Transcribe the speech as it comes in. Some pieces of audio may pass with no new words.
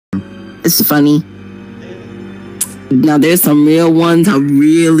It's funny. Now there's some real ones that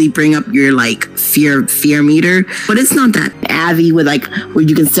really bring up your like fear meter, but it's not that Abby with like where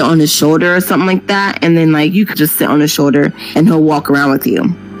you can sit on his shoulder or something like that, and then like you could just sit on his shoulder and he'll walk around with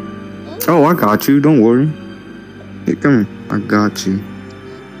you. Oh, I got you. Don't worry. Hey, come here. I got you.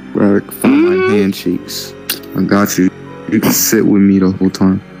 Right, find my handshakes. I got you. You can sit with me the whole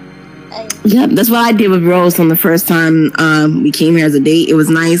time. Yeah, that's what I did with Rose on the first time we came here as a date. It was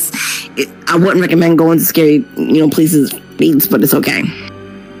nice. I wouldn't recommend going to scary, places, but it's okay.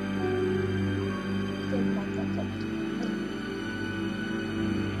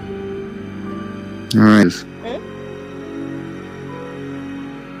 All right.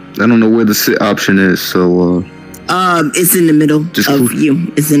 I don't know where the sit option is, so it's in the middle of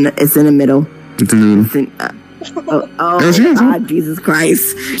you. It's in the middle. It's in the middle. God, Jesus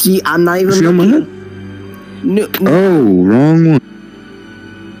Christ! I'm not even looking. No. Oh, wrong one.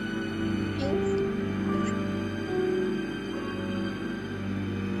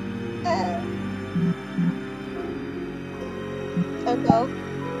 Oh no.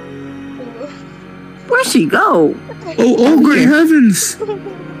 Where'd she go? Oh, great heavens!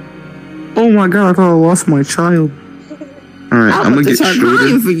 Oh my God! I thought I lost my child. All right, I'm gonna get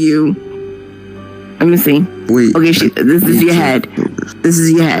crying for you. Let me see. Wait. Okay, this is your head. This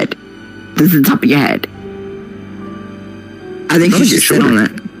is your head. This is the top of your head. I think she should sit on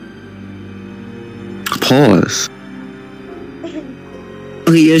it. Pause.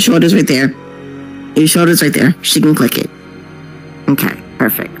 Okay, your shoulder's right there. Your shoulder's right there. She can click it. Okay,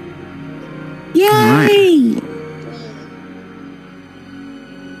 perfect. Yay!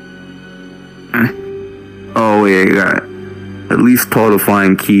 Right. Oh, yeah, you got at least tall to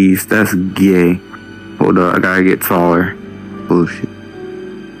flying keys. That's gay. Hold up, I gotta get taller. Bullshit.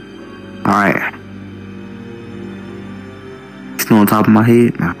 Alright. It's on top of my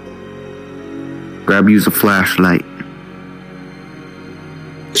head now. Use a flashlight.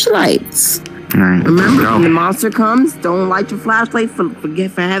 Flashlights. Right, remember, when the monster comes, don't light your flashlight for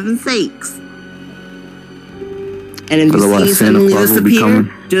heaven's sakes. And if you see suddenly disappear,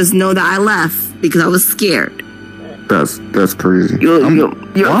 just know that I left because I was scared. That's crazy. Why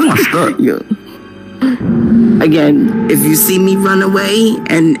am I stuck? Again, if you see me run away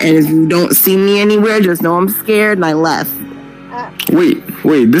and if you don't see me anywhere, just know I'm scared and I left. Wait,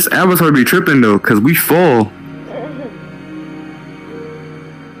 this avatar be tripping though, cause we fall.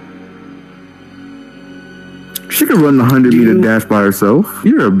 She can run the 100-meter dash by herself.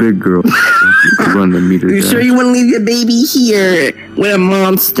 You're a big girl. You can run the meter dash. You sure you want to leave your baby here with a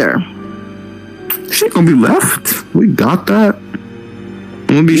monster? She ain't gonna be left. We got that. I'm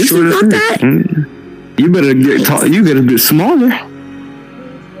gonna be sure that. You better get tall. You get a bit smaller.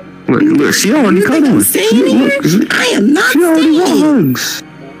 Look, she already cuddling. I am not staying.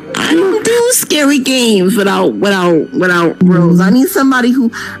 I don't do scary games without Rose. I need somebody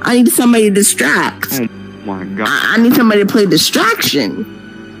to distract. Oh my God. I need somebody to play distraction.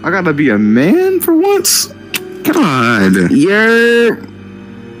 I gotta be a man for once. God. You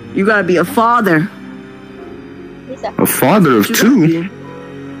gotta be a father. A father of two.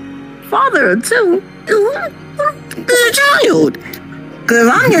 Father of two. You're a child. Cause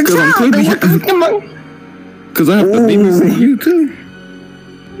I'm your child. Cause I have to babysit you too.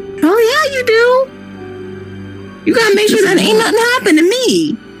 Oh yeah, you do. You gotta make sure that ain't nothing happen to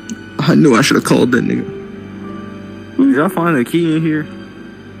me. I knew I should have called that nigga. Did y'all find the key in here?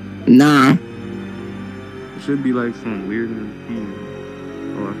 Nah. It should be like some weird key.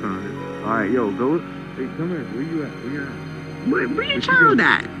 Oh, I found it. Alright, yo, go. Hey, come here. Where you at? Where your child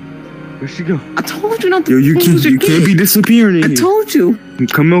at? Where'd she go? I told you not to. Yo, you can't be disappearing in here. I told you.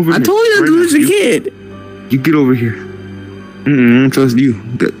 Come over here. I told you not to lose your kid. You get over here. I don't trust you.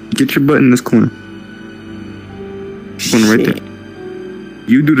 Get your butt in this corner. One right there.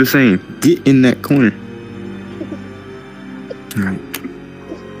 You do the same. Get in that corner. Alright.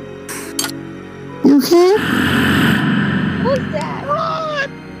 You okay? What's that? What?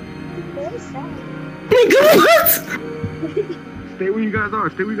 What's that? Nigga, what? Stay where you guys are.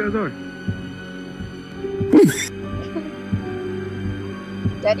 Stay where you guys are.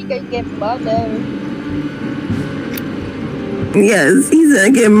 Daddy gonna get murdered. Yes, he's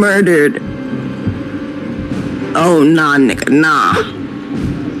gonna get murdered. Oh, nah, nigga, nah. Stay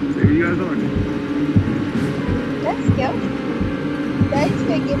where you guys are. Let's go. Daddy's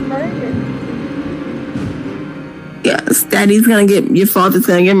gonna get murdered. Yes, your father's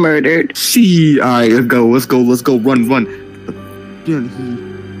gonna get murdered. Alright, let's go. Run.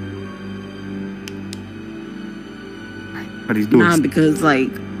 How these doors? Nah, because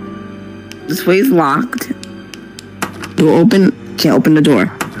like this way's locked. Door open, can't open the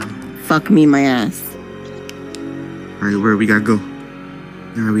door. fuck me in my ass. All right, where we gotta go?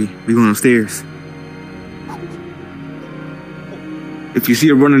 All right, we going upstairs. If you see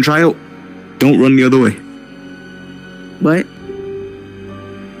a running child, don't run the other way. What?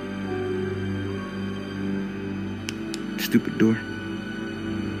 Stupid door.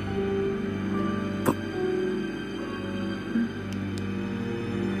 Fuck.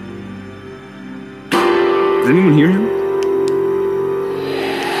 Does anyone hear him?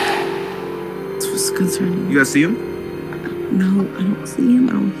 This was concerning. You guys see him? No, I don't see him.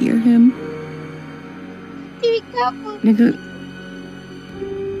 I don't hear him. Here we go. Nigga.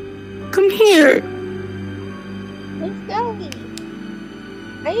 Come here. Let's go.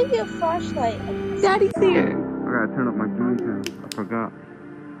 I need a flashlight. Daddy's here. I gotta turn up my game time. I forgot.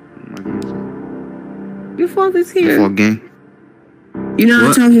 My game time. Your father's here. Fuck gang. You know how to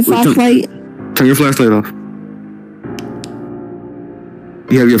What? turn off your What? flashlight? Turn your flashlight off.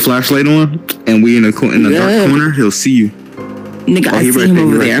 You have your flashlight on, and we in the dark corner. He'll see you. Nigga, I he see right him there, he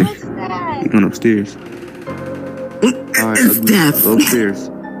over right there. What's that? He's going upstairs. Alright, It's death. go upstairs.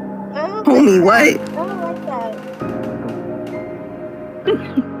 I don't Homie, like what? that. I don't like that.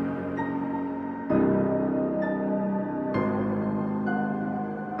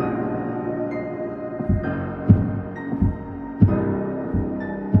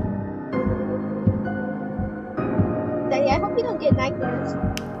 Daddy, I hope you don't get nightmares.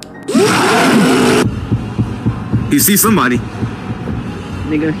 You see somebody.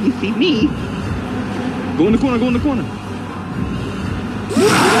 Nigga, he see me. Go in the corner, go in the corner.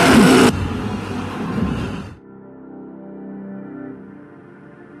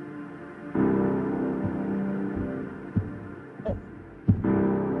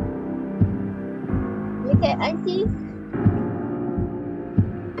 You okay, Auntie?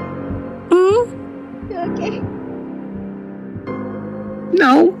 Hmm? You okay?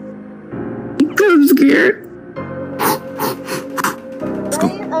 No. Because I'm scared.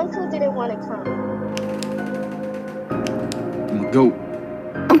 Why your uncle didn't want to come? Go.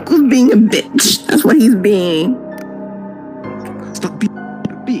 Uncle's being a bitch. That's what he's being. Stop being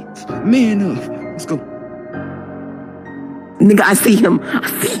a bitch. Man up. Let's go. Nigga, I see him. I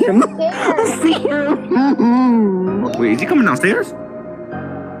see him. I There. see him. Wait, is he coming downstairs?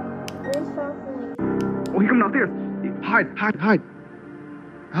 Where's Falcon? Oh, he coming downstairs. Hide, hide, hide.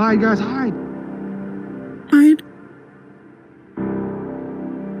 Hide, guys, hide. Hide.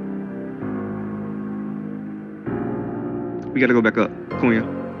 We gotta go back up. Come on, yeah.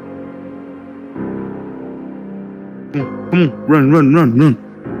 Come on. Run, run, run, run.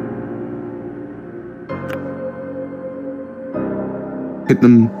 Hit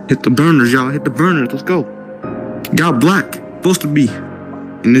the burners, y'all. Hit the burners. Let's go. Y'all black. Supposed to be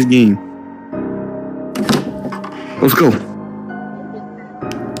in this game. Let's go.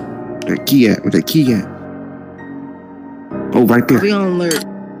 Where that key at? Where that key at? Oh, right there. We on alert.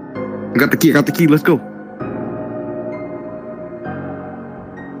 I got the key. I got the key. Let's go.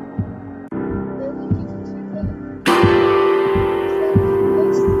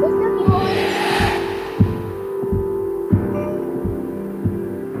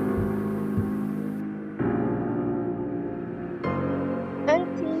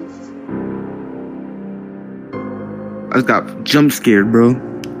 I just got jump scared, bro.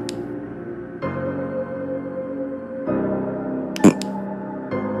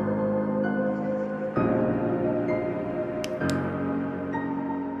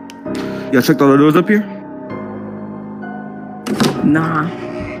 Y'all checked all the doors up here? Nah.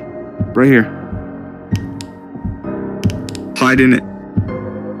 Right here. Hide in it.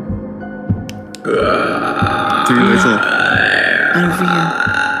 Turn your lights off. Over here.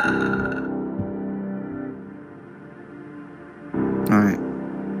 Alright.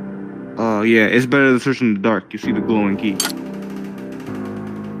 Oh, yeah, it's better to search in the dark. You see the glowing key.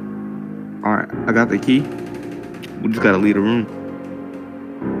 Alright, I got the key. We just gotta leave the room.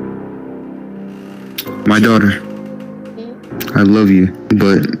 My daughter, I love you,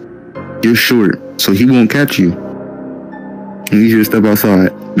 but you're short, so he won't catch you. I need you to step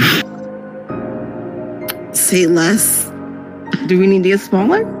outside. Say less. Do we need to get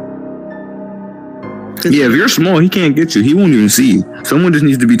smaller? Yeah, if you're small, he can't get you. He won't even see you. Someone just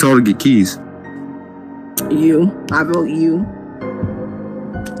needs to be taught to get keys. You. I vote you.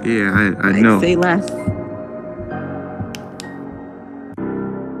 Yeah, I know. Say less.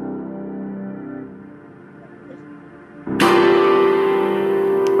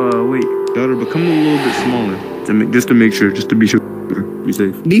 Wait, daughter, become a little bit smaller. Just to make sure, just to be sure. Be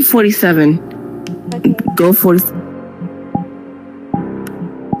safe. Be 47. Okay. Go 40.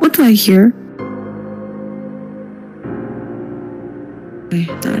 What do I hear? Wait,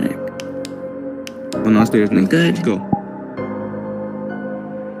 static. Going downstairs now. Good. Let's go.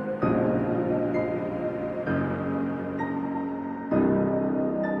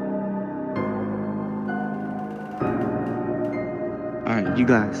 Alright, you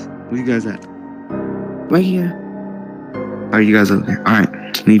guys. Where you guys at? Right here. Alright, you guys over there. Alright.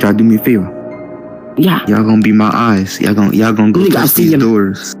 I need y'all to do me a favor. Yeah. Y'all gonna be my eyes. Y'all gonna go Look, I touch see these him.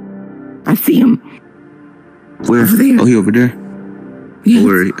 doors. I see him. Where? Over there. Oh, he over there? Yes. Don't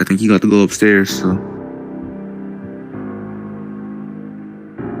worry. I think he got to go upstairs, so.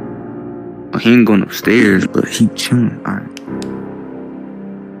 Oh, he ain't going upstairs, but he chilling. Alright.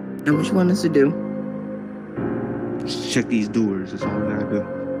 Now what you want us to do? Just check these doors. That's all we gotta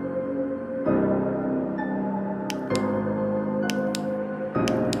do.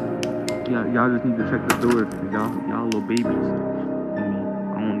 Yeah, y'all just need to check the doors. Y'all little babies. I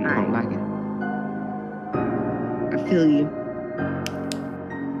don't want y'all Alright. lacking. I feel you.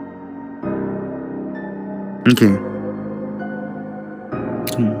 Okay.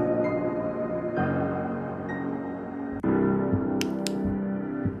 Come on.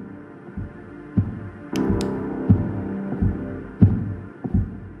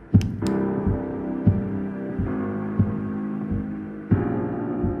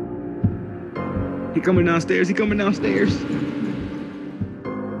 He coming downstairs. He coming downstairs.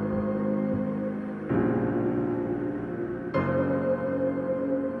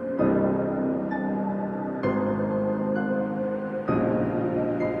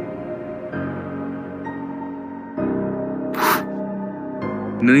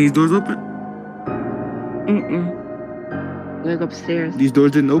 None of these doors open? Look upstairs. These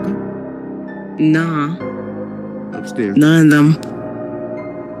doors didn't open? Nah. Upstairs. None of them.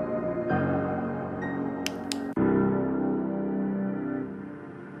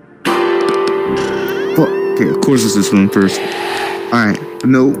 Okay, of course it's this one first. Alright,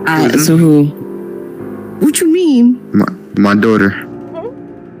 no. Alright, so who? What you mean? My daughter.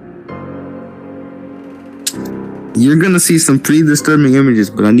 You're gonna see some pretty disturbing images,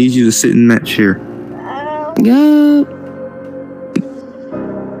 but I need you to sit in that chair. Yeah.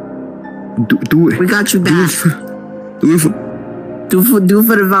 Do it. We got you back. Do it for Do it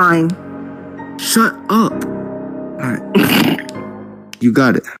for the vine. Shut up. Alright. You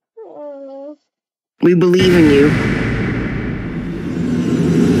got it. We believe in you.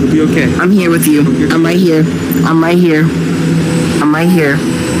 You'll be okay. I'm here with you. I'm right here. I'm right here. I'm right here.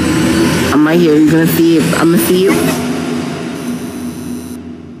 I'm right here. You're gonna see it. I'm gonna see you.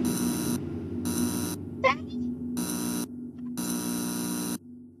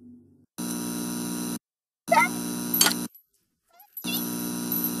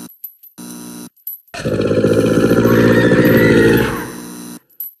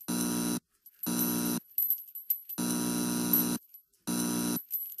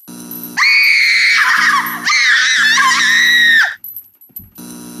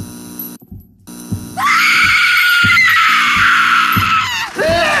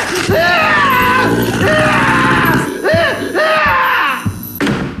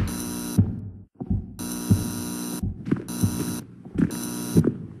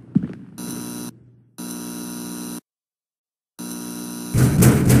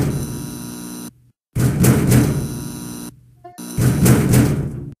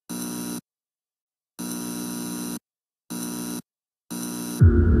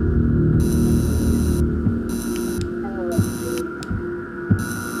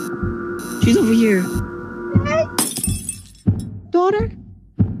 She's over here. Daughter?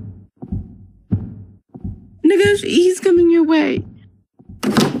 Nigga, he's coming your way.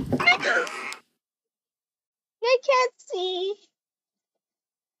 Nigga! I can't see.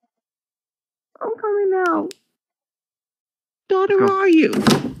 I'm coming out. Daughter, Go. where are you?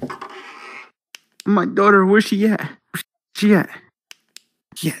 My daughter, where's she at? She at?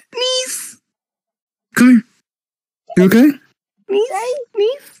 Yeah. Niece! Come here. You okay?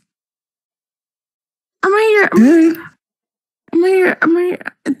 Niece? I'm right here. Hey. I'm right here. I'm right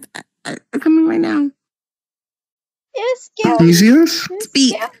here. I'm coming right now. It's Can scary. you see us? It's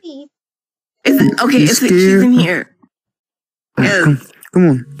Speak. scary. Is it okay? You She's scared? in here. Yes. Come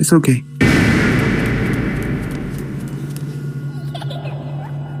on. It's okay.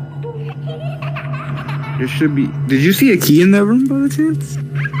 There should be. Did you see a key in that room by the chance?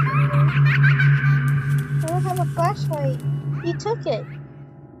 I don't have a flashlight. You took it.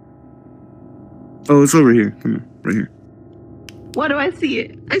 Oh, it's over here. Come here. Right here. Why do I see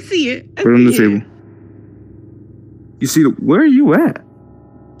it? I see it. I Right on the see it. table. You see the. Where are you at?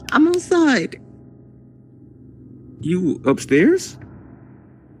 I'm outside. You upstairs?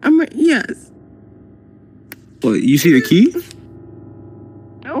 I'm right. Yes. What? You see the key?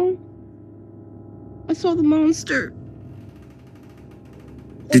 No. I saw the monster.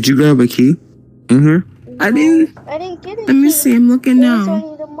 Did you grab a key in here? No, I didn't. I didn't get it. Let me see. I'm looking It was now.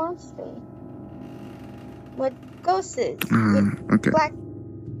 only the monster. What ghost is? Okay. Black,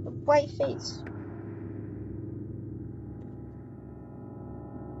 white face.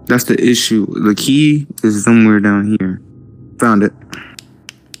 That's the issue. The key is somewhere down here. Found it.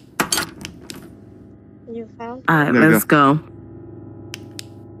 You found? All right, Gotta let's go.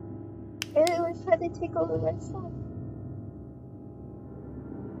 It was trying to take over my son.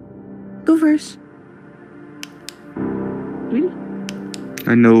 Go first.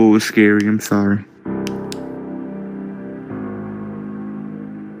 I know it was scary. I'm sorry.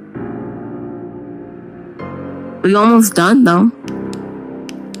 We almost done though.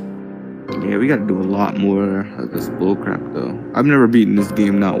 Yeah, we gotta do a lot more of this bullcrap though. I've never beaten this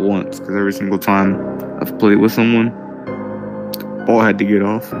game not once, because every single time I've played with someone, ball had to get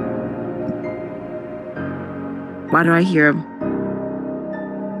off. Why do I hear him?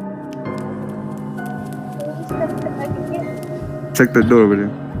 Check the door over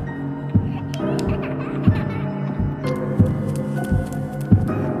there.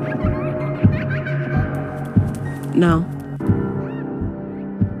 No.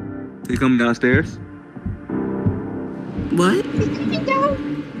 They come downstairs. What? He's coming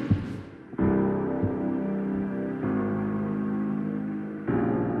down.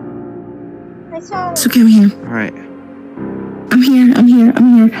 I saw him. It's okay, I'm here. All right. I'm here. I'm here.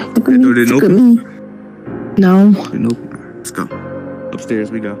 I'm here. Look at me. door didn't Look at open? me. No. Nope. Let's go.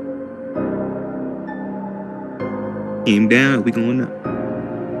 Upstairs we go. Came down. We going up.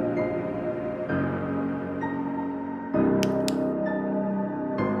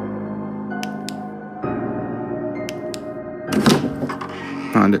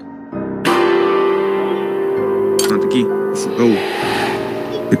 Found it. Found the key. Let's go.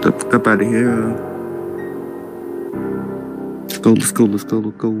 Get the fuck up out of here. Let's go, let's go, let's go,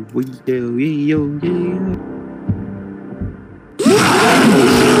 let's go. Yeah.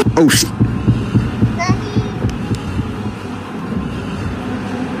 Oh shit.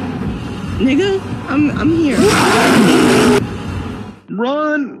 Nigga, I'm here.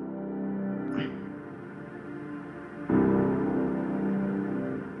 Run!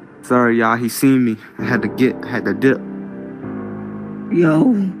 Sorry, y'all. He seen me. I had to dip.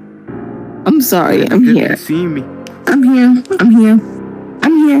 Yo. I'm sorry. Had to I'm dip. here. He seen me. I'm here. I'm here.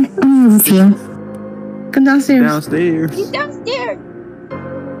 I'm here. I'm with you. Come downstairs. Downstairs. He's downstairs.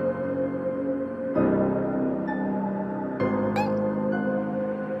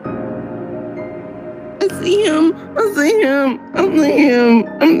 I see him. I see him. I see him.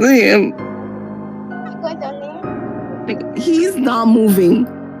 I see him. I'm going down there. Like, he's not moving.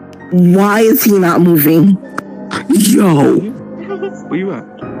 Why is he not moving? Yo. Where you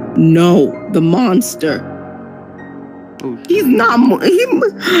at? No, the monster. Oh, He's not moving. He's waiting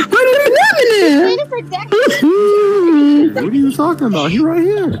for Dad. what are you talking about? He right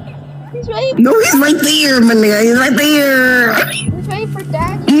here. He's waiting. No, he's right there, my nigga. He's right there. He's waiting for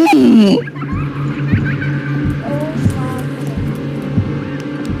Dad. Mm.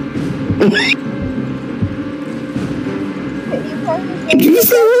 Did you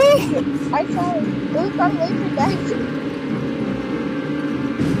see me? I saw him. It was probably waiting for Dad.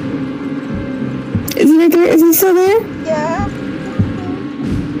 Is he right there? Is he still there? Yeah.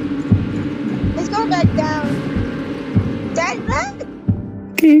 Let's go back down. Dad, look.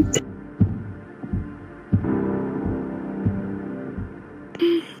 Okay.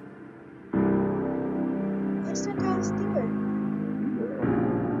 They're still downstairs.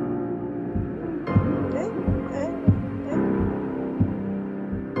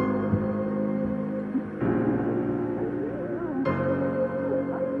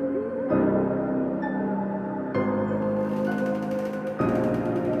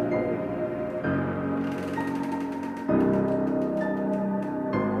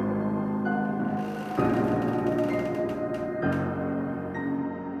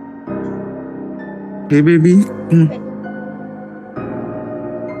 Hey, baby.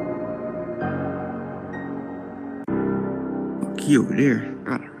 Key over there.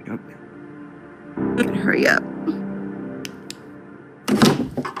 Gotta hurry up. Hurry up.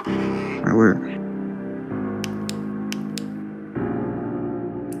 Right where?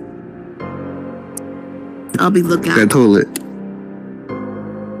 I'll be looking. That toilet.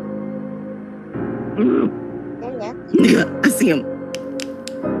 Yeah, I see him.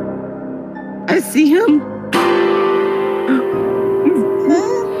 I see him.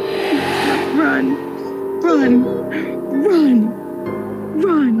 Run. Run. Run.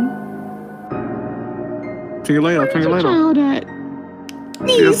 Run. Turn your light off. Turn your light off. Child at?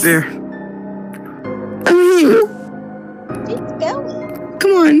 Get up there.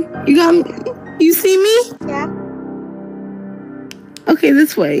 You got me? You see me? Yeah. Okay,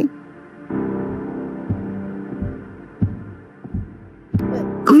 this way.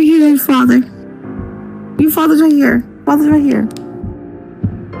 Over here, your father. Your father's right here. Father's right here.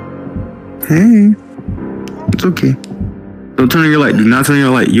 Hey. It's okay. Don't turn on your light. Do not turn on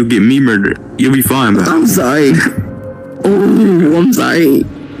your light. You'll get me murdered. You'll be fine, but I'm sorry. Oh, I'm sorry.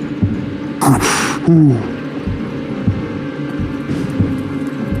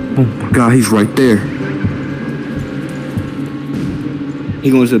 Oh my god, he's right there. He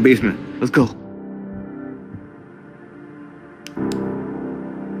going to the basement. Let's go.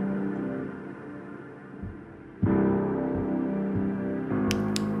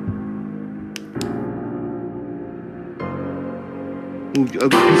 Move your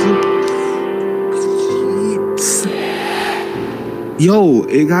ugly pencil. Yo,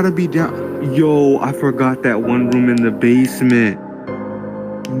 it gotta be down. Yo, I forgot that one room in the basement.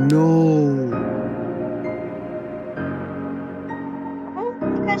 No.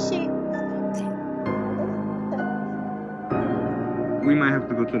 Because she. We might have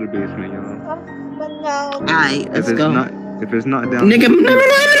to go to the basement, y'all. But no. Alright, let's go. If it's not down. Nigga,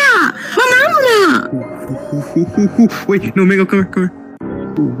 Wait, no, Mango, come here.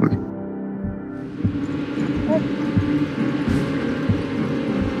 Ooh, okay.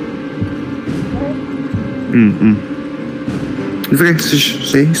 It's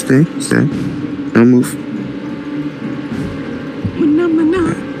okay. Stay. Don't move.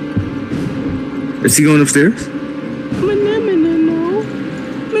 Is he going upstairs?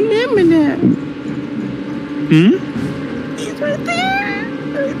 Hmm? He's right there.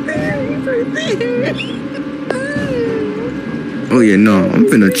 He's right there. Oh yeah, no. I'm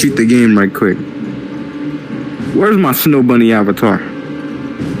finna cheat the game right quick. Where's my snow bunny avatar?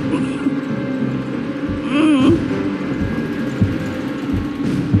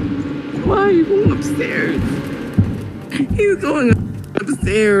 Why are you going upstairs? He's going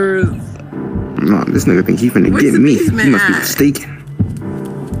upstairs. No, this nigga think he finna Where's get the me. basement He must be at? mistaken.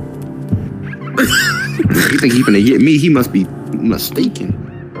 He think he finna get me. He must be mistaken.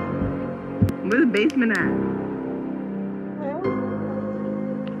 Where's the basement at?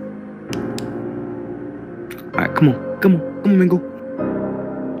 Alright, come on, Mango.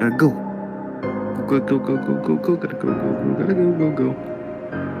 Gotta go. Go. Gotta go.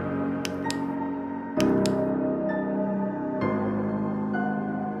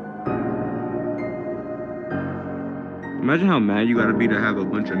 Imagine how mad you gotta be to have a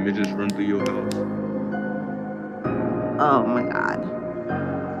bunch of midgets run through your house. Oh my god.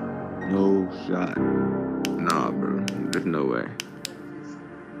 No shot. Nah, bro. There's no way.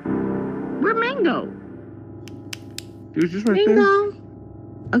 Where'd Mango? He was just right there. Mango.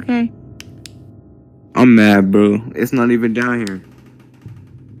 Okay. I'm mad, bro. It's not even down here.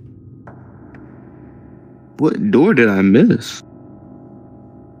 What door did I miss?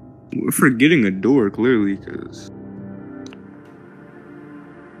 We're forgetting a door, clearly, because...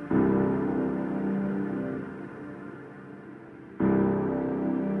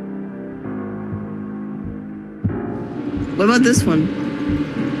 What about this one?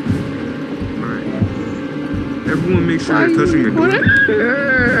 Alright. Everyone make sure they're touching the door.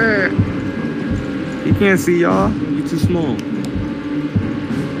 He can't see y'all. You're too small.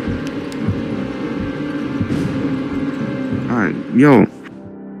 Alright, yo.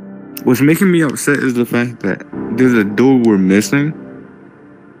 What's making me upset is the fact that there's a door we're missing.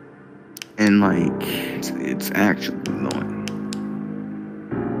 And like, it's actually annoying.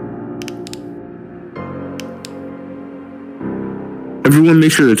 Everyone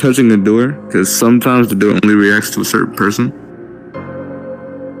make sure they're touching the door, because sometimes the door only reacts to a certain person.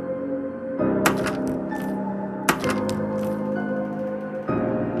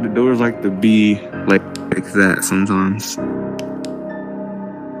 The doors like to be like that sometimes.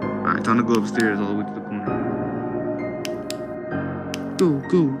 Alright, time to go upstairs all the way to the corner. Go,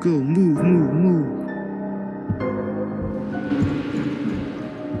 move.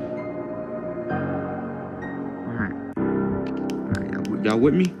 Y'all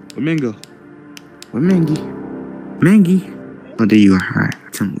with me? Where Mango? Where Mangy? Oh, there you are. Alright,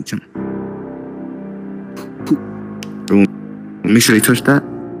 jump. Everyone, make sure they touch that.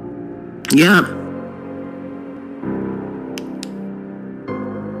 Yep.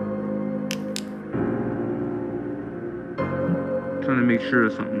 Trying to make sure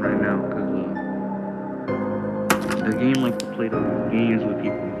of something right now, because the game likes to play those games with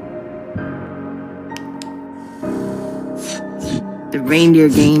people. The reindeer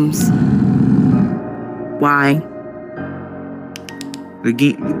games. Why? The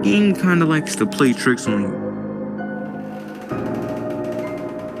game kind of likes to play tricks on you.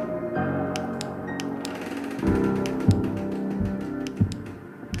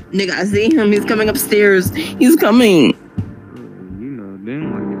 Nigga, I see him. He's coming upstairs. He's coming. You know,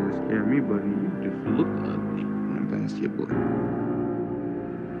 damn like you just scare me, buddy. You just look ugly. I'm past your boy.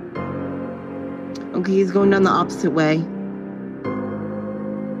 Okay, he's going down the opposite way.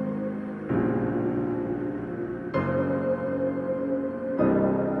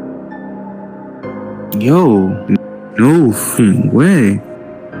 Yo, no way.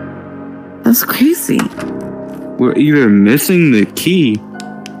 That's crazy. We're either missing the key.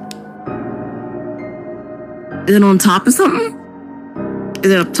 Is it on top of something?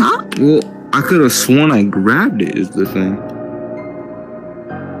 Is it up top? Well, I could have sworn I grabbed it, is the thing.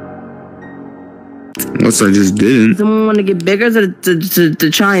 Unless I just didn't. Someone want to get bigger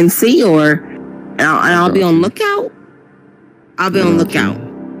to try and see, or and I'll be on lookout. I'll be on lookout.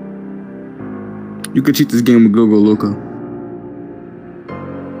 You could cheat this game with Go Loco.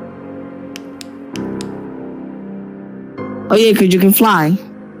 Oh yeah, cause you can fly.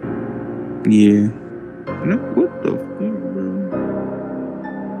 Yeah. No, what the fuck, bro?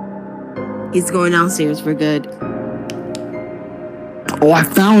 He's going downstairs for good. Oh, I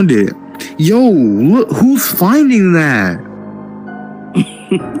found it. Yo, look, who's finding that?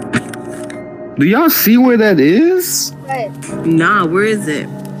 Do y'all see where that is? What? Nah, where is it?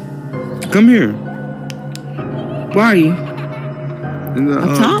 Come here. Where are you? In the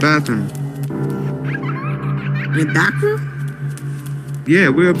Up top? bathroom. In the back room? Yeah,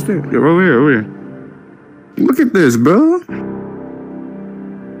 we're upstairs. Yeah, over here. Look at this, bro.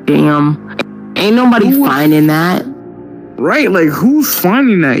 Damn. Ain't nobody finding that. Right, like who's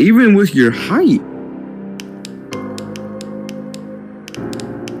finding that, even with your height?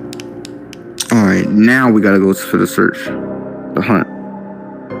 Alright, now we gotta go for the search. The hunt.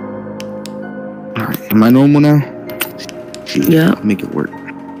 Alright, am I normal now? Shit, Yeah. make it work.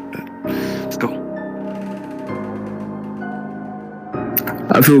 Let's go.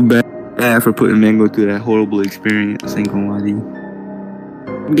 I feel bad for putting Mango through that horrible experience. Ain't gonna lie to you.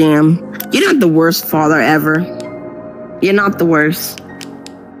 Damn. You're not the worst father ever. You're not the worst.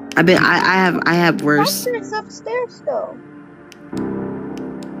 I have worse. Monster's upstairs though.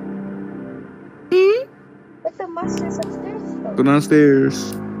 Hmm? But the monster's upstairs though. Go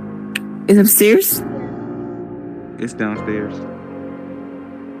downstairs. Is upstairs? It's downstairs.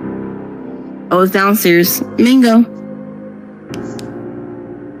 Oh, it's downstairs. Mango.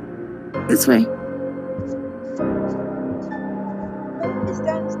 This way. It's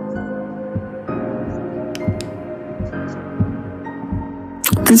downstairs.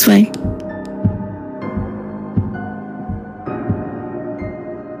 This way.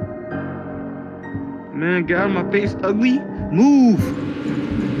 Man, get out of my face, ugly. Move.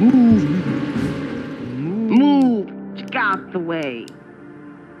 Move. Get out the way.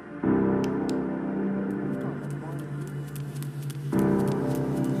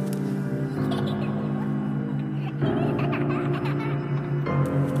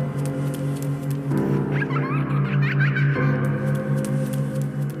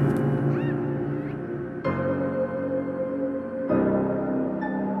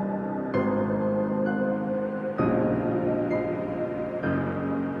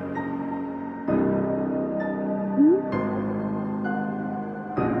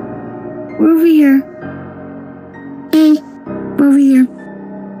 We're over here. Hey, we're over here.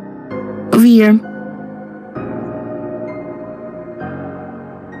 Over here.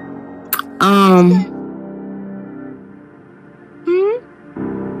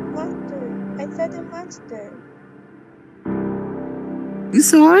 Monster. I saw the monster. You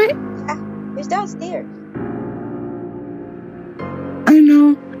saw it? Ah, it's downstairs. I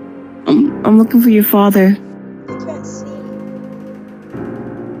know. I'm looking for your father. I can't see.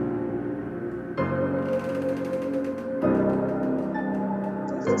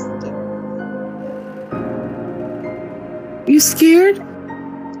 I'm just scared. You scared?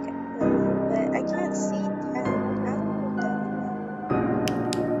 But I can't see that. I don't know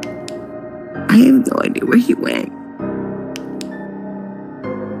I have no idea where he went.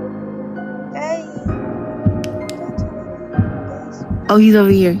 that. Oh, he's over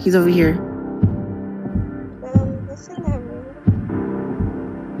here. He's over here. What's in that room? I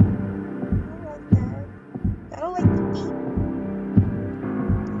don't like that. I don't like to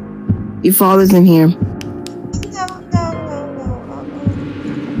eat. Your father's in here. No.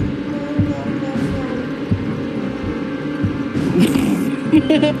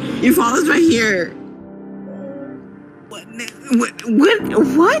 Your father's right here. What?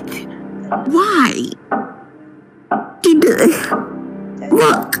 Why? He did.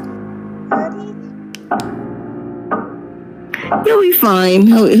 Look. Daddy? He'll be fine.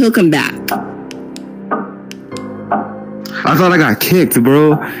 He'll come back. I thought I got kicked,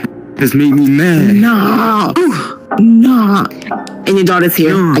 bro. This made me mad. Nah. Nah. And your daughter's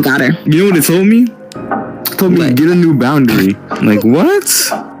here. Nah. I got her. You know what it told me? It told me What? get a new boundary. Like,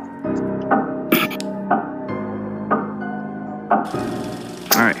 what?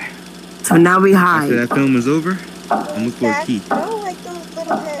 Alright. So now we hide. After that film is over, I'm looking for a Dad, key. I don't like those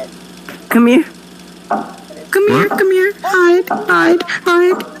little heads. Come here. Come here. What? Come here. Hide. Hide.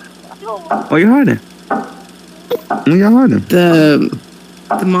 Hide. No. Why you hiding? Why you hiding?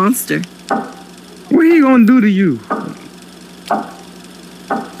 The monster. What he gonna do to you?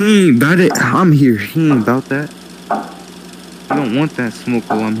 He ain't about it. I'm here. He ain't about that. You don't want that smoke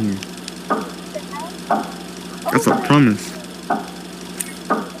while I'm here. That's a promise.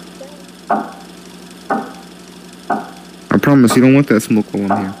 I promise you don't want that smoke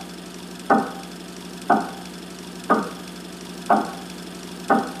while I'm here.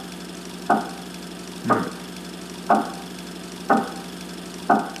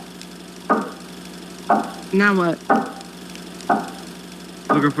 Now what?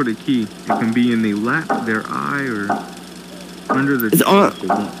 Looking for the key. It can be in their lap, their eye, or under the It's on. if it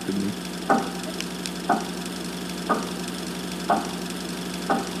wants to be.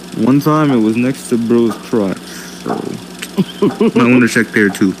 One time it was next to bro's crotch, so might want to check there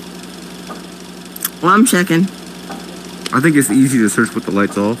too. Well, I'm checking. I think it's easy to search with the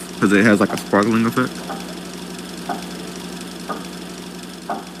lights off because it has like a sparkling effect.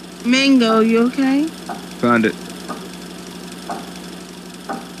 Mango, you okay? Found it.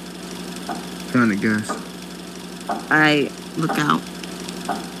 Found it, guys. Alright, look out.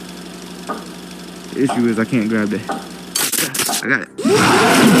 The issue is I can't grab it. I got it.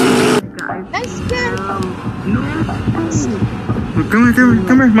 Guys, Nice kid. No. Come here,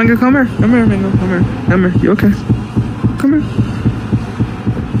 Mango, come here, Mango, come here, you okay? Come here.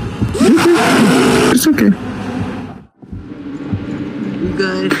 It's okay. you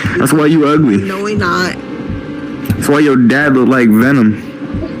good? That's why you ugly. No, we not. That's why your dad look like Venom.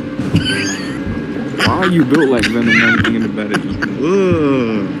 Why are you built like Venom? Now I'm thinking about it.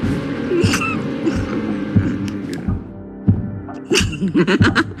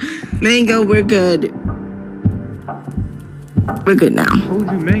 Mango, we're good. We're good now. I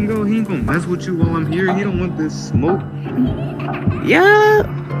told you, Mango, he ain't gonna mess with you while I'm here. He don't want this smoke. Yeah.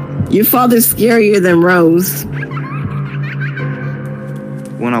 Your father's scarier than Rose.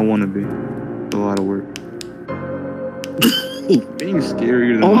 When I want to be. It's a lot of work. Being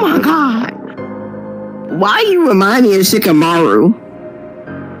scarier than Oh my god. Why you remind me of Shikamaru?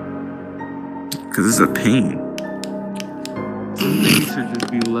 Because it's a pain. Things should just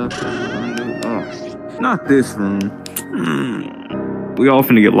be left under. Oh, not this room. We all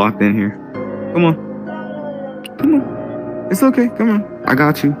finna get locked in here. Come on. Come on. It's okay. Come on. I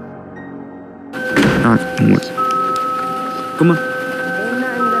got you. Come on.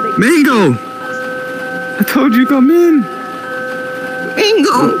 Mango! I told you come in.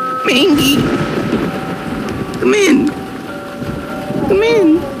 Mango! Mangy! Come in! Come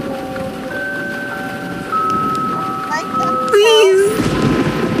in! Please!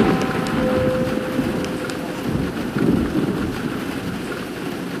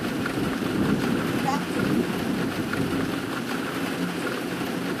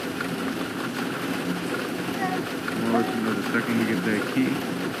 I'll let you know the second we get that key.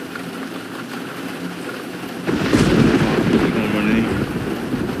 We're gonna run in here.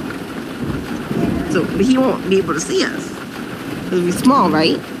 So he won't be able to see us. Because we're small,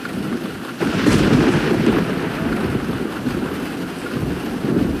 right?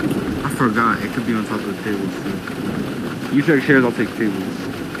 I forgot. It could be on top of the tables too. You take chairs, I'll take tables.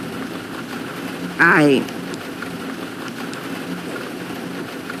 Alright.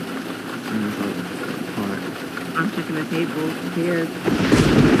 I'm checking the table. Here.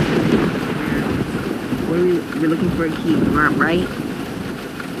 What are we're looking for a key, right?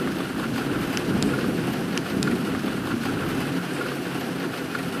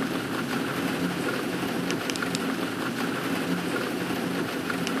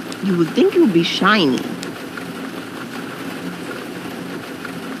 You would think it would be shiny.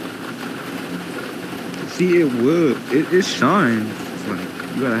 See, it would. It shines. It's like,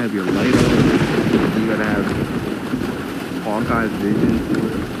 you gotta have your light on. You gotta have Hawkeye's vision for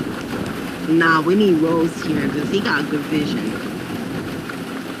it. Nah, we need Rose here because he got good vision.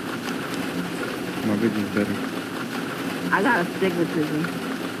 My vision's better. I got astigmatism.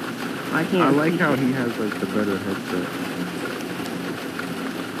 I can't. I like see. how he has like the better headset.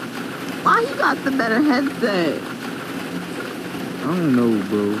 Why you got the better headset? I don't know,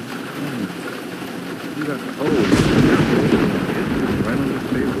 bro. You got the right on the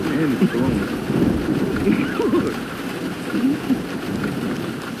table and it's glowing.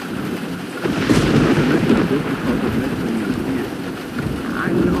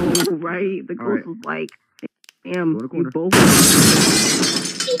 right? The All ghost right. was like, damn, Go to the you corner. both.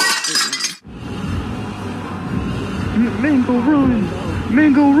 Mango, run!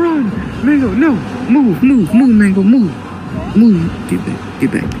 Mango, run! Mango, no! Move, Mango, move! Move!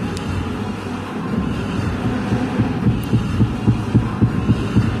 Get back.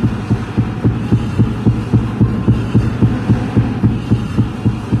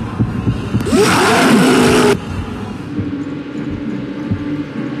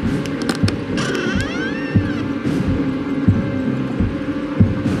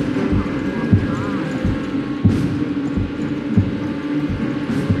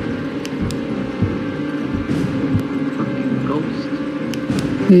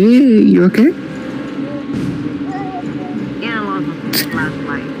 Hey, you okay? Yeah, I lost my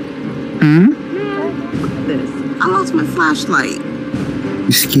flashlight. Hmm? Look at this. I lost my flashlight.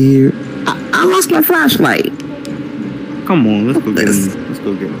 You scared? I lost my flashlight. Come on, let's go get This. him. Let's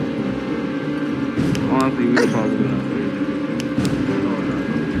go get him. Honestly, we probably not.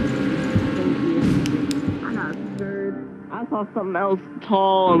 I got scared. I saw something else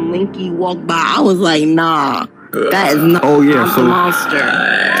tall and lanky walk by. I was like, nah, that is not Oh, yeah, the so- monster.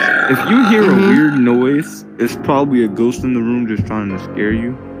 If you hear a weird noise, it's probably a ghost in the room just trying to scare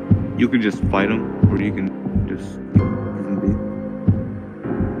you. You can just fight him, or you can just leave him be.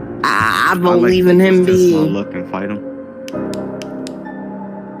 I I believe like in to him test my being. luck and fight him.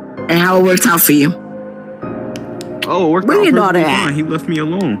 And how it worked out for you. Oh, it worked Where out your perfectly daughter at? fine. He left me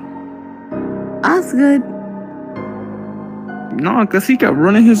alone. That's good. No, because he kept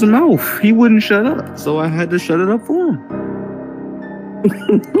running his mouth. He wouldn't shut up, so I had to shut it up for him.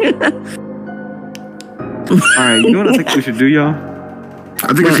 Alright, you know what I think we should do, y'all? I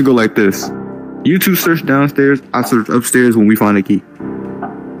think we should go like this. You two search downstairs, I search upstairs when we find a key.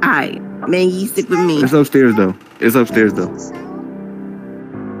 Alright, Maggie, stick with me. It's upstairs, though. It's upstairs, though.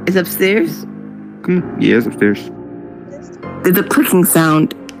 It's upstairs. Come on. Yeah, it's upstairs. There's a clicking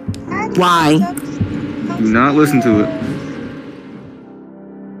sound. Why? Do not listen to it.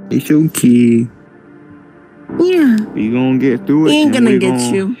 It's your key. Yeah. We gonna get through it. He ain't and gonna we get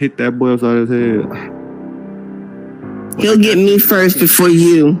gonna you. Hit that boy upside his head. He'll get me first before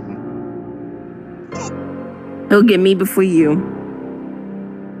you. He'll get me before you.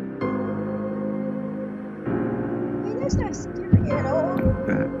 That's not scary at all.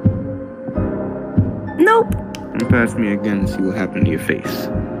 Nope. And pass me again and see what happened to your face.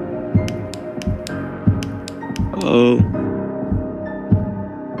 Hello.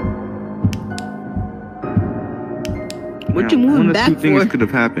 What Now, you moving one of back two things for? could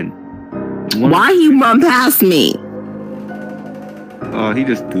have happened. Why you run past me? Oh, he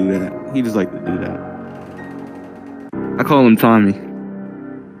just do that. He just like to do that. I call him Tommy.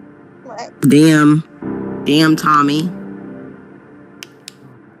 What? Damn. Damn, Tommy.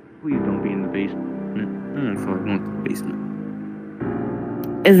 Please don't be in the basement. I don't feel like going to the basement.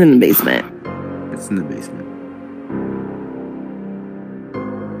 It's in the basement. It's in the basement.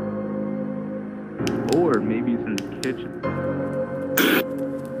 Or maybe it's in the kitchen.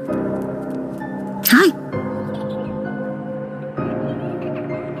 Hi.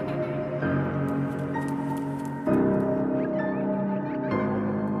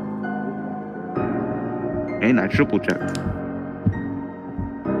 And I triple checked.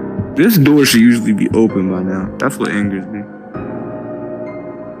 This door should usually be open by now. That's what angers me.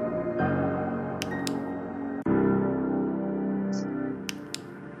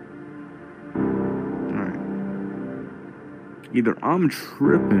 Alright. Either I'm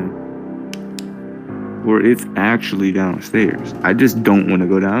tripping or it's actually downstairs. I just don't want to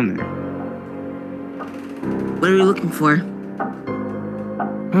go down there. What are you looking for?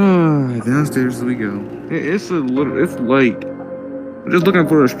 Downstairs we go. It's like I'm just looking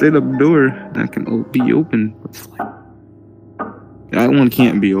for a straight up door that can be open. It's like that one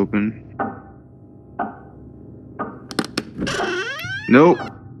can't be open. Nope.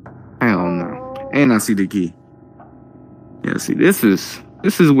 Hell no. And I see the key. Yeah, see, this is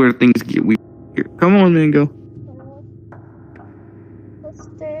where things get weird. Come on, Mango. What's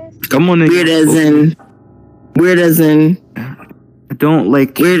this? Come on, Mango. Weird as in. I don't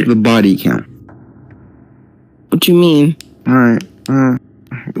like the body count. What you mean? Alright,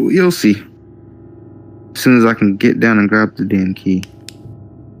 you'll see. As soon as I can get down and grab the damn key.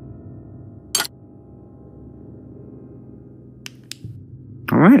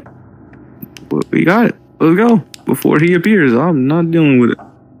 Alright. Well, we got it. Let's go. Before he appears, I'm not dealing with it.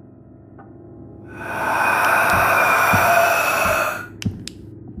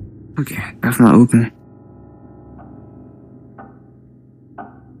 Okay, that's not open.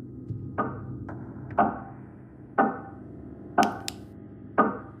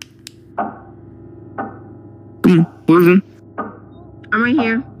 Prison? I'm right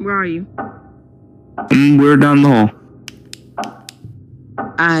here. Where are you? We're down the hall.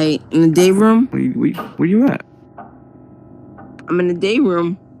 In the day room. Where you at? I'm in the day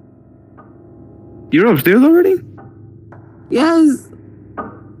room. You're upstairs already? Yes.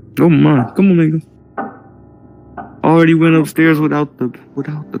 Oh my, come on, nigga. Already went upstairs without the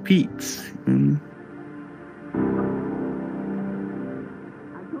peeps. I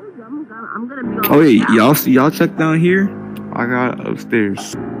told you I'm gonna be on. Oh wait, y'all check down here. I got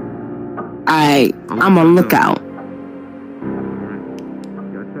upstairs. I'm on lookout.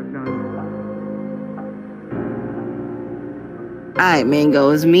 Y'all check down here. Alright, Mango,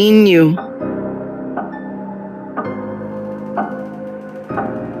 it's me and you.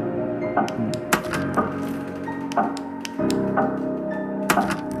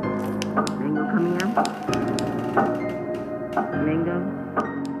 Mango, come here. Mango.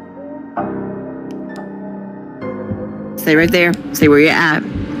 Stay right there. Stay where you're at.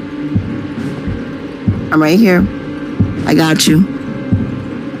 I'm right here. I got you.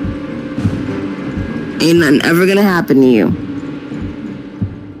 Ain't nothing ever gonna happen to you.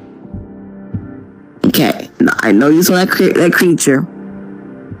 Okay, I know you saw that creature.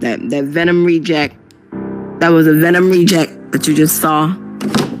 That venom reject. That was a venom reject that you just saw.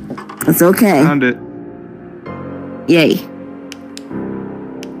 It's okay. Found it. Yay.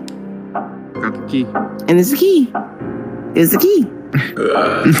 Got the key. And it's the key. It's the key.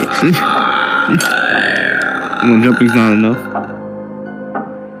 One jumping's not enough.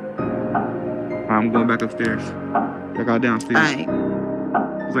 I'm going back upstairs. I got downstairs. Alright.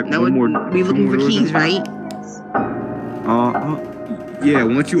 It's like Now one more. we looking for keys, right? Yeah.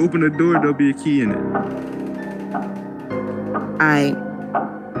 Once you open the door, there'll be a key in it. Alright.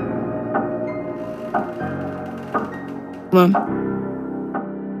 Come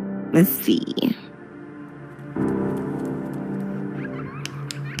on. Let's see.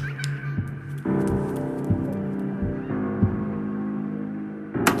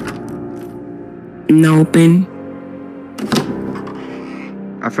 Open.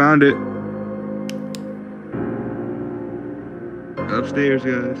 I found it. Upstairs,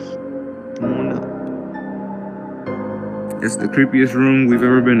 guys. Come on up. It's the creepiest room we've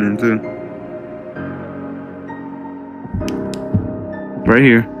ever been in, too. Right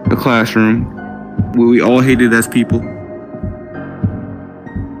here, the classroom, where we all hated as people.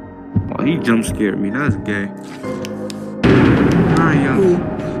 Oh, he jump scared me. That's gay. Alright, young.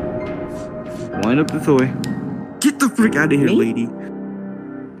 Wind up the toy. Get the frick out of here, lady.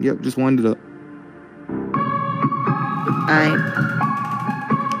 Yep, just wind it up. Alright.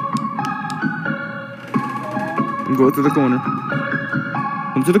 Go to the corner.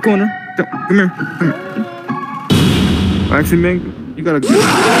 Come to the corner. Come here. Come here. Actually, man, you got a good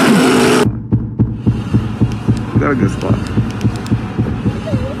spot. You got a good spot.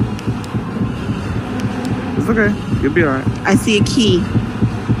 It's okay. You'll be alright. I see a key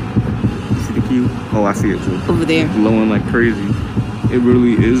Oh, I see it too. over there. Glowing like crazy. It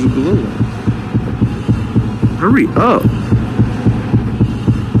really is glowing. Hurry up.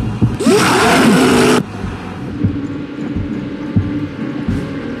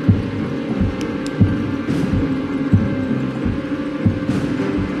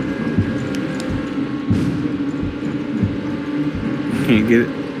 Can't get it.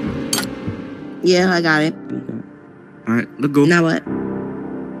 Yeah, I got it. Alright, let's go. Now what?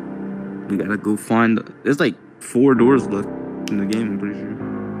 We gotta go find. There's like 4 doors left in the game, I'm pretty sure.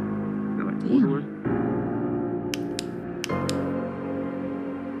 There like 4 doors.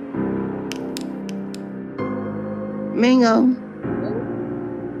 Mango.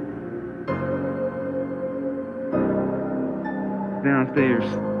 Downstairs.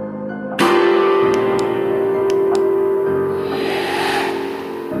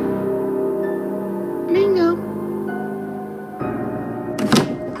 Mango.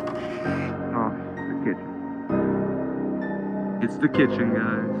 Oh, the kitchen. It's the kitchen,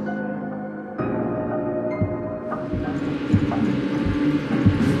 guys.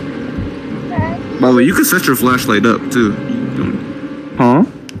 By the way, you can set your flashlight up too. Huh?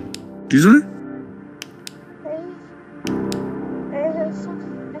 Did you say?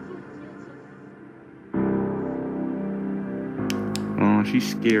 Oh, she's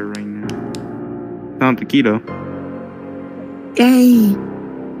scared right now. Found the key though. Yay.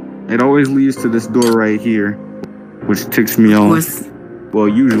 It always leads to this door right here, which ticks me off. Well,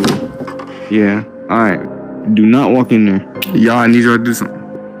 usually. Yeah. Alright. Do not walk in there. Y'all, I need y'all to do something.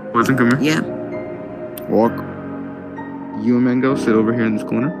 Poison, come here. Yeah. Walk. You and Mango, sit over here in this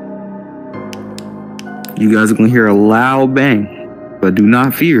corner. You guys are gonna hear a loud bang. But do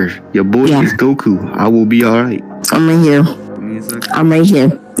not fear. Your boy is Goku. I will be alright. I'm right here. I'm right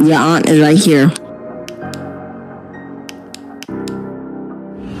here. Your aunt is right here.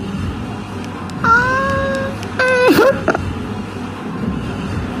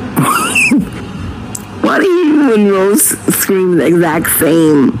 Why do you and Rose scream the exact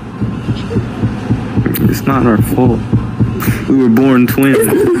same? It's not our fault. We were born twins.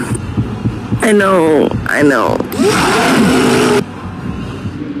 I know.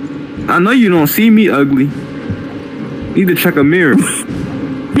 I know you don't see me ugly. Need to check a mirror.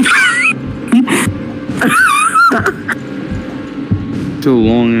 So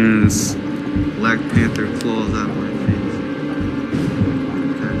long as Black Panther claws out my face.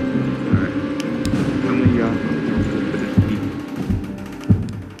 Okay. Alright. Come on, y'all.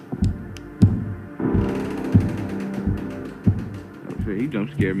 He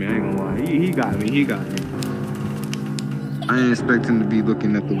jump scared me, I ain't gonna lie. He got me. I ain't expect him to be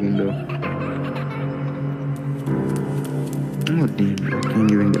looking at the window. Oh damn it, I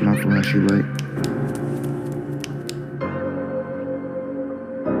can't even get my flashy light.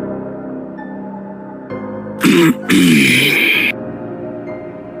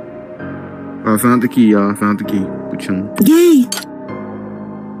 I found the key, y'all. I found the key. We chillin'. Yay!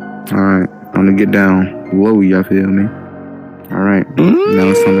 Alright, I'm gonna get down. Whoa, y'all feel me? Alright, now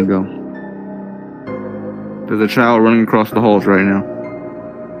it's time to go. There's a child running across the halls right now.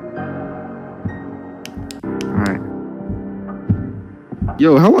 Alright.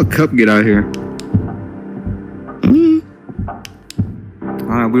 Yo, how a cup get out here?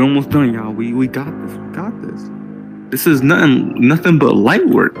 Alright, we're almost done, y'all. We got this. We got this. This is nothing but light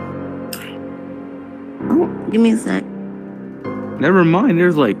work. Oh, give me a sec. Never mind,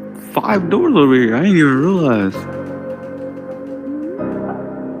 there's like 5 doors over here. I didn't even realize.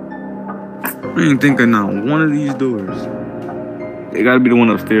 I didn't think of not one of these doors. They gotta be the one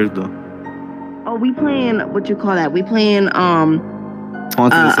upstairs though. Oh, we playing what you call that? We playing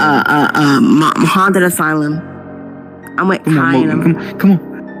Haunted Asylum. I'm like tying them. Come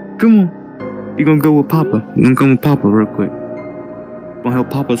on. You gonna go with Papa? You gonna come with Papa real quick? Gonna help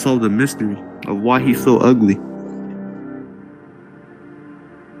Papa solve the mystery of why he's so ugly.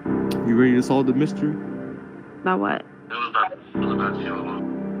 You ready to solve the mystery? About what?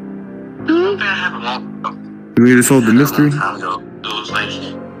 You ready to solve the mystery? It was like,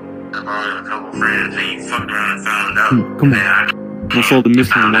 I borrowed a couple friends and he fucked around and found out. Come on. We'll solve the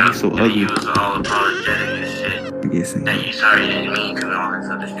mystery on why he's so ugly. He was all apologetic and shit. Guessing. That he's sorry he didn't mean to and all that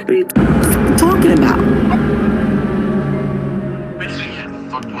other shit. What are you talking about? Basically, you had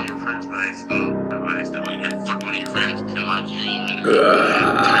fucked one of your friends by accident. By accident, you had fucked one of your friends in my dream. And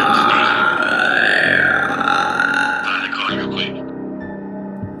I had to call you real quick.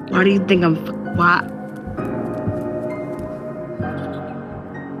 Why do you think I'm what?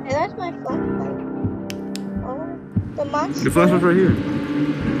 Hey, that's my flashlight. Oh, the monster. The flashlight's right here.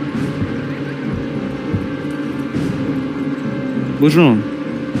 What's wrong?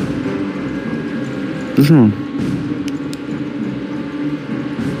 The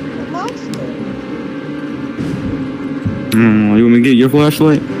monster. You want me to get your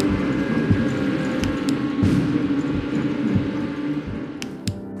flashlight?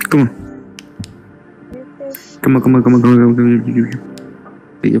 Come on. Come on.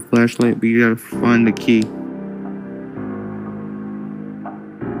 Get your flashlight, but you gotta find the key.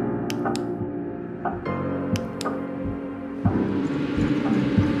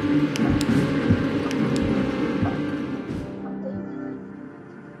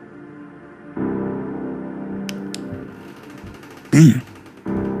 Damn.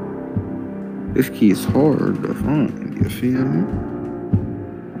 This key is hard to find, you feel me?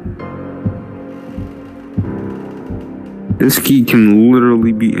 This key can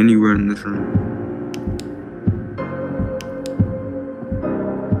literally be anywhere in this room.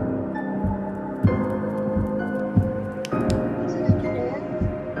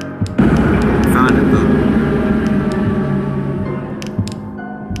 Found it though.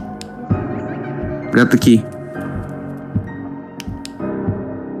 Got the key.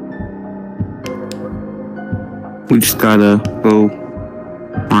 We just gotta go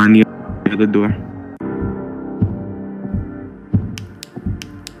find the other door.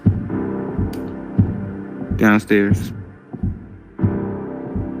 Downstairs.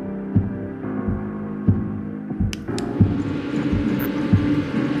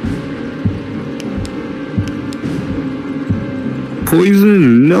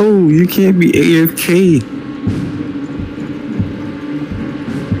 Poison? No, you can't be AFK.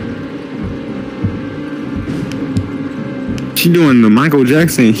 She doing the Michael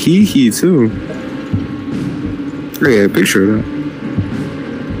Jackson hee too. I got a picture of that.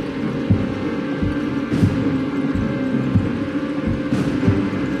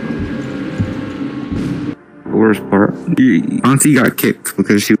 first part. Auntie got kicked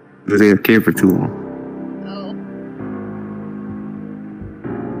because she was AFK for too long. Oh.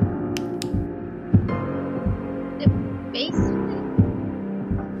 The basement.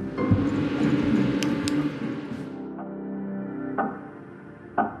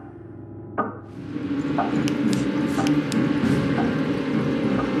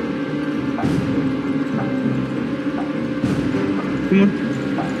 Come on.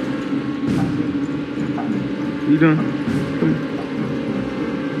 You done? Come on.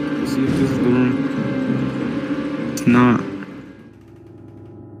 Let's see if this is the room. It's not.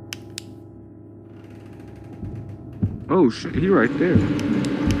 Oh shit, he right there.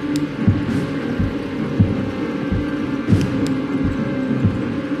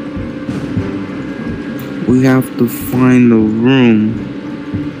 We have to find the room.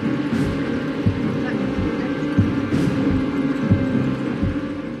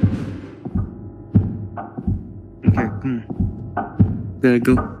 Okay, come on. Gotta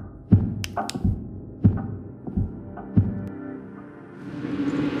go.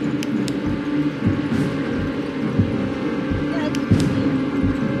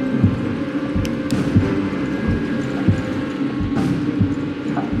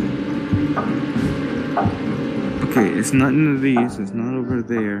 Okay, it's not none of these. It's not over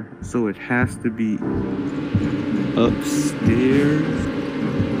there. So it has to be upstairs.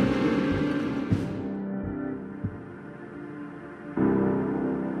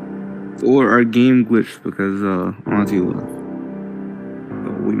 Or our game glitched because Auntie left.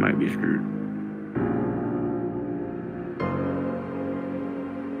 So we might be screwed.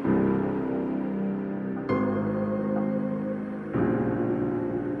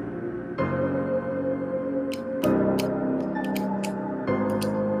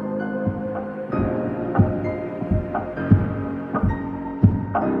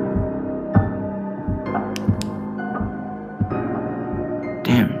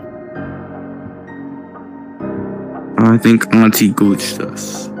 Damn. I think Auntie glitched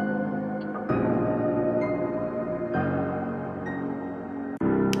us.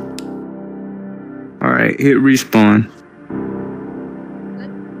 Alright, hit respawn.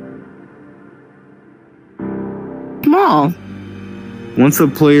 Small. Once a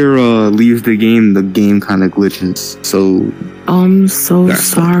player leaves the game kind of glitches. So I'm so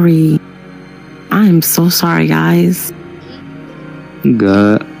sorry. I'm so sorry, guys.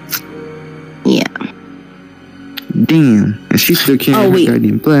 God. Yeah. Damn. And she still can't have a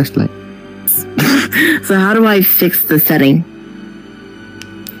goddamn flashlight. So how do I fix the setting?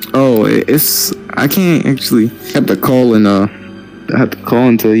 Oh, it's I can't actually have to call and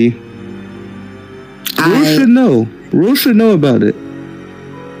tell you. Rose should know. Rose should know about it.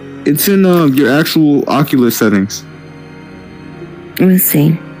 It's in your actual Oculus settings. Let me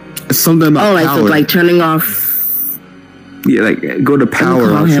see. It's something about power. So like turning off. Yeah, like go to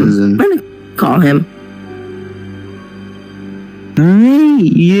power options and let me call him. Alright,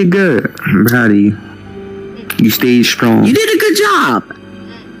 you're good. I'm proud of you. You stayed strong. You did a good job.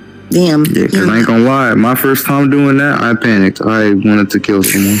 Damn. Yeah, because I ain't gonna lie. My first time doing that, I panicked. I wanted to kill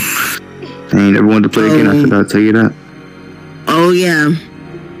someone. I ain't never wanted to play again after that, I'll tell you that. Oh, yeah.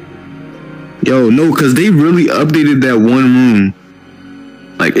 Yo, no, because they really updated that one room.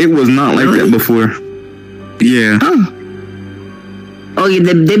 Like, it was not like that before. Yeah. Oh, yeah,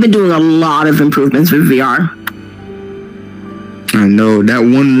 they've been doing a lot of improvements with VR. I know. That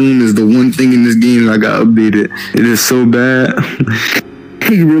one room is the one thing in this game that I got updated. It is so bad.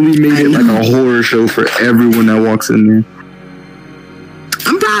 He really made it like a horror show for everyone that walks in there.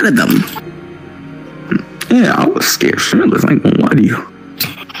 I'm proud of them. Yeah, I was scared shitless. I ain't gonna lie to you.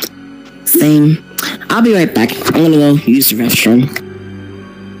 Same. I'll be right back. I'm gonna go use the restroom.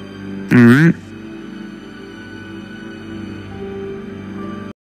 Alright.